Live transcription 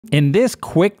In this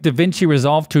quick Davinci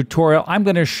Resolve tutorial, I'm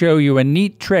going to show you a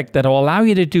neat trick that will allow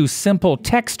you to do simple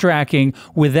text tracking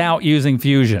without using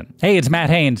Fusion. Hey, it's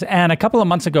Matt Haynes, and a couple of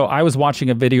months ago I was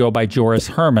watching a video by Joris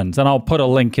Hermans, and I'll put a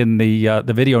link in the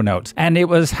video notes, and it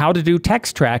was how to do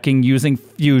text tracking using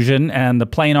Fusion and the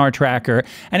Planar tracker,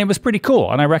 and it was pretty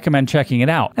cool, and I recommend checking it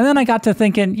out. And then I got to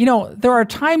thinking, you know, there are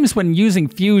times when using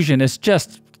Fusion is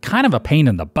just kind of a pain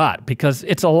in the butt because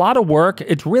it's a lot of work.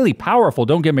 It's really powerful,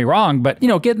 don't get me wrong, but you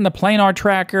know, getting the planar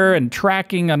tracker and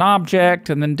tracking an object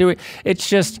and then doing it's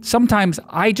just sometimes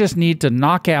I just need to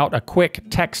knock out a quick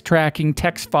text tracking,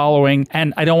 text following,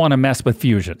 and I don't want to mess with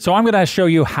Fusion. So I'm going to show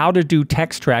you how to do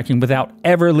text tracking without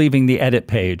ever leaving the edit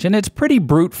page. And it's pretty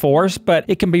brute force, but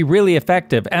it can be really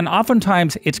effective. And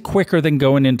oftentimes it's quicker than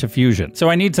going into Fusion.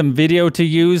 So I need some video to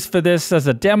use for this as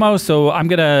a demo. So I'm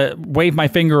going to wave my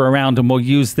finger around and we'll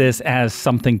use this as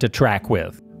something to track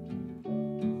with.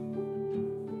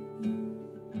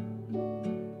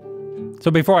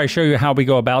 So before I show you how we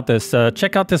go about this,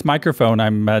 check out this microphone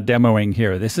I'm demoing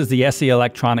here. This is the SE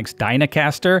Electronics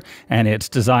DynaCaster, and it's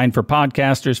designed for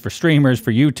podcasters, for streamers,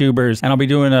 for YouTubers, and I'll be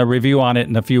doing a review on it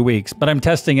in a few weeks, but I'm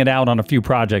testing it out on a few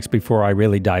projects before I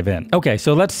really dive in. Okay,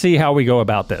 so let's see how we go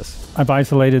about this. I've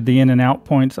isolated the in and out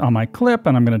points on my clip,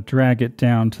 and I'm going to drag it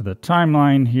down to the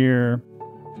timeline here.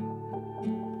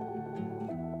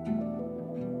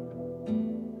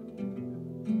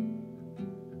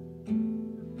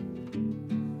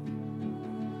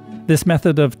 This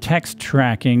method of text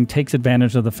tracking takes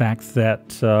advantage of the fact that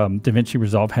Davinci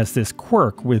Resolve has this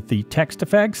quirk with the text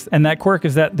effects, and that quirk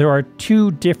is that there are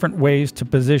two different ways to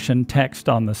position text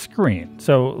on the screen.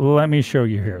 So let me show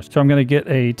you here. So I'm going to get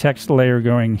a text layer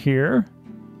going here.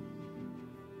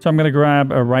 So I'm going to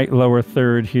grab a right lower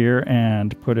third here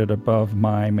and put it above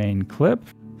my main clip.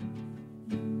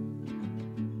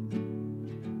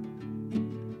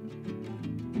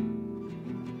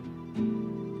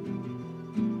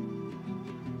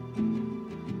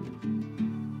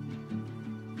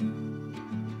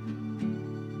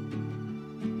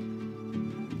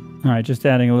 All right, just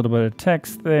adding a little bit of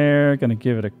text there, gonna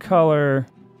give it a color.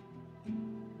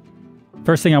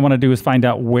 First thing I wanna do is find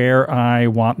out where I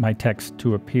want my text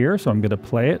to appear, so I'm gonna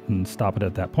play it and stop it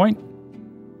at that point.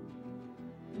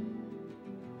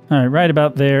 All right, right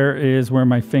about there is where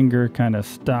my finger kind of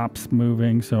stops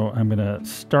moving, so I'm gonna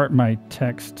start my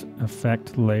text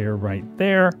effect layer right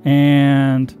there,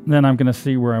 and then I'm gonna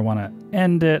see where I wanna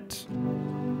end it.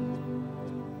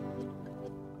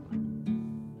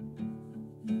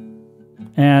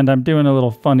 And I'm doing a little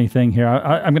funny thing here.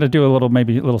 I'm going to do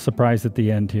maybe a little surprise at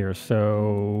the end here.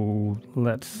 So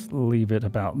let's leave it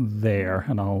about there,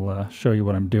 and I'll show you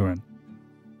what I'm doing.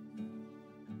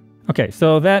 Okay,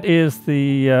 so that is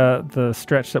the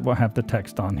stretch that will have the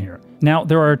text on here. Now,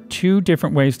 there are two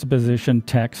different ways to position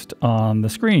text on the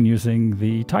screen using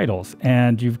the titles.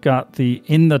 And you've got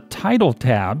in the title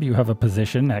tab, you have a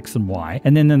position, X and Y.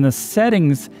 And then in the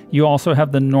settings, you also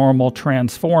have the normal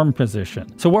transform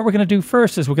position. So what we're going to do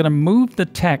first is we're going to move the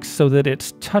text so that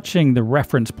it's touching the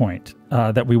reference point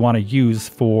that we want to use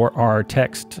for our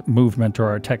text movement or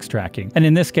our text tracking. And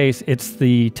in this case, it's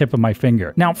the tip of my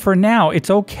finger. Now, for now, it's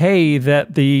okay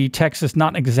that the text is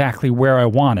not exactly where I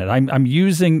want it. I'm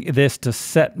using this to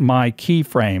set my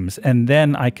keyframes, and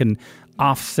then I can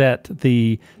offset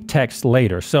the text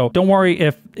later. So don't worry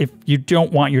if you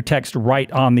don't want your text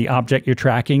right on the object you're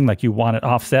tracking, like you want it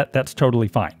offset, that's totally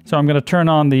fine. So I'm going to turn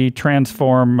on the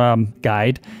transform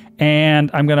guide, and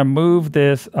I'm going to move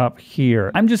this up here.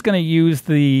 I'm just going to use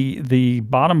the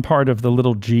bottom part of the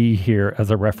little G here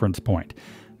as a reference point.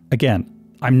 Again,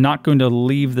 I'm not going to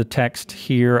leave the text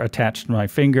here attached to my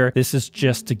finger. This is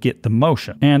just to get the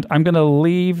motion. And I'm going to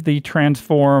leave the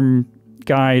transform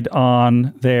guide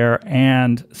on there.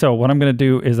 And so what I'm going to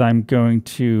do is I'm going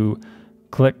to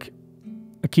click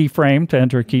a keyframe to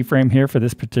enter a keyframe here for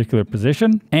this particular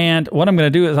position. And what I'm going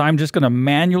to do is I'm just going to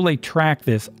manually track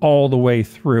this all the way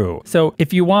through. So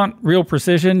if you want real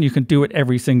precision, you can do it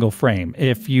every single frame.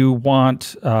 If you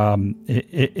want,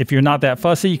 if you're not that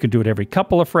fussy, you can do it every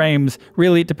couple of frames.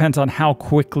 Really, it depends on how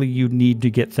quickly you need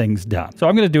to get things done. So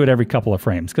I'm going to do it every couple of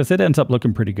frames because it ends up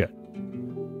looking pretty good.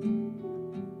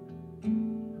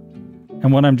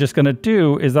 And what I'm just going to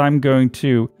do is I'm going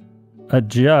to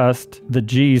adjust the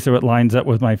G so it lines up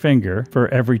with my finger for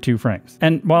every 2 frames.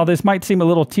 And while this might seem a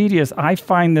little tedious, I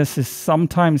find this is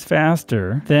sometimes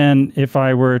faster than if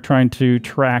I were trying to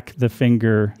track the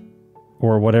finger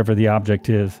or whatever the object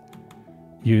is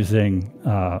using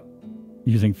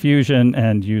Fusion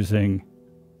and using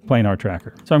Planar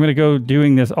tracker. So I'm going to go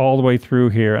doing this all the way through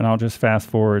here, and I'll just fast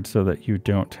forward so that you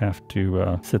don't have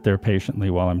to sit there patiently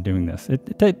while I'm doing this.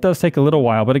 It does take a little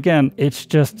while, but again, it's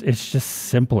just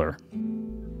simpler.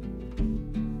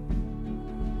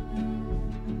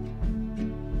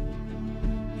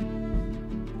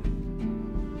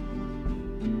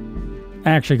 I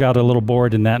actually got a little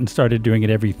bored in that and started doing it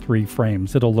every 3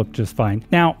 frames. It'll look just fine.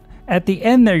 Now, at the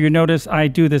end there, you notice I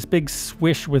do this big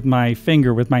swish with my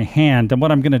finger, with my hand. And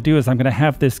what I'm going to do is I'm going to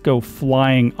have this go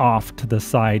flying off to the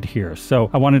side here.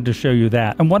 So I wanted to show you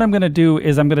that. And what I'm going to do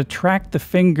is I'm going to track the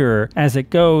finger as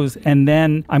it goes, and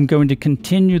then I'm going to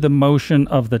continue the motion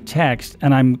of the text,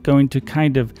 and I'm going to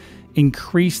kind of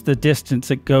increase the distance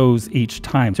it goes each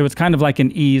time. So it's kind of like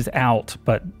an ease out,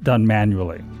 but done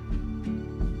manually.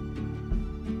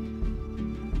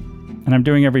 And I'm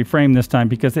doing every frame this time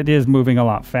because it is moving a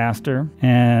lot faster.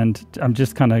 And I'm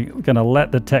just kind of going to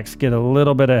let the text get a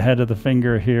little bit ahead of the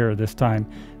finger here this time.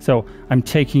 So I'm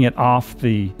taking it off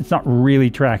it's not really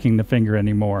tracking the finger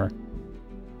anymore.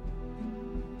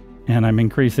 And I'm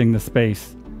increasing the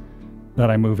space that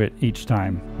I move it each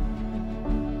time.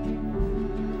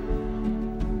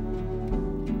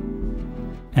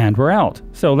 And we're out.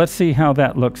 So let's see how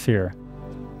that looks here.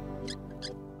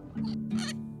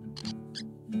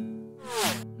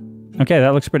 Okay,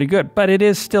 that looks pretty good, but it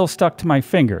is still stuck to my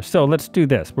finger. So let's do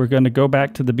this. We're going to go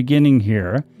back to the beginning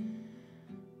here.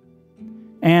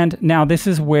 And now this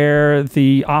is where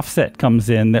the offset comes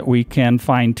in that we can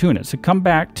fine tune it. So come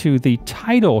back to the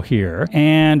title here,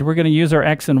 and we're going to use our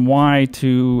X and Y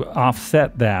to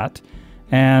offset that.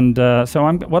 And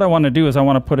so what I want to do is I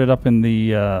want to put it up in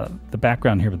the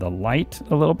background here with the light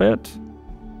a little bit,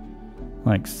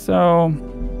 like so.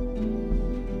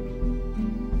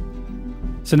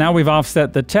 So now we've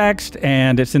offset the text,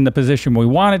 and it's in the position we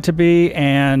want it to be,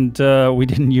 and we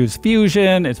didn't use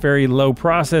Fusion. It's very low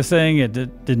processing. It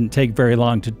didn't take very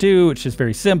long to do. It's just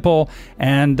very simple,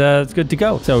 and it's good to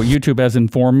go. So YouTube has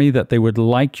informed me that they would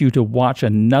like you to watch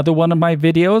another one of my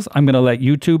videos. I'm going to let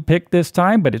YouTube pick this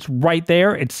time, but it's right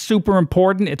there. It's super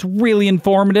important. It's really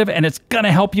informative, and it's going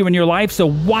to help you in your life, so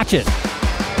watch it.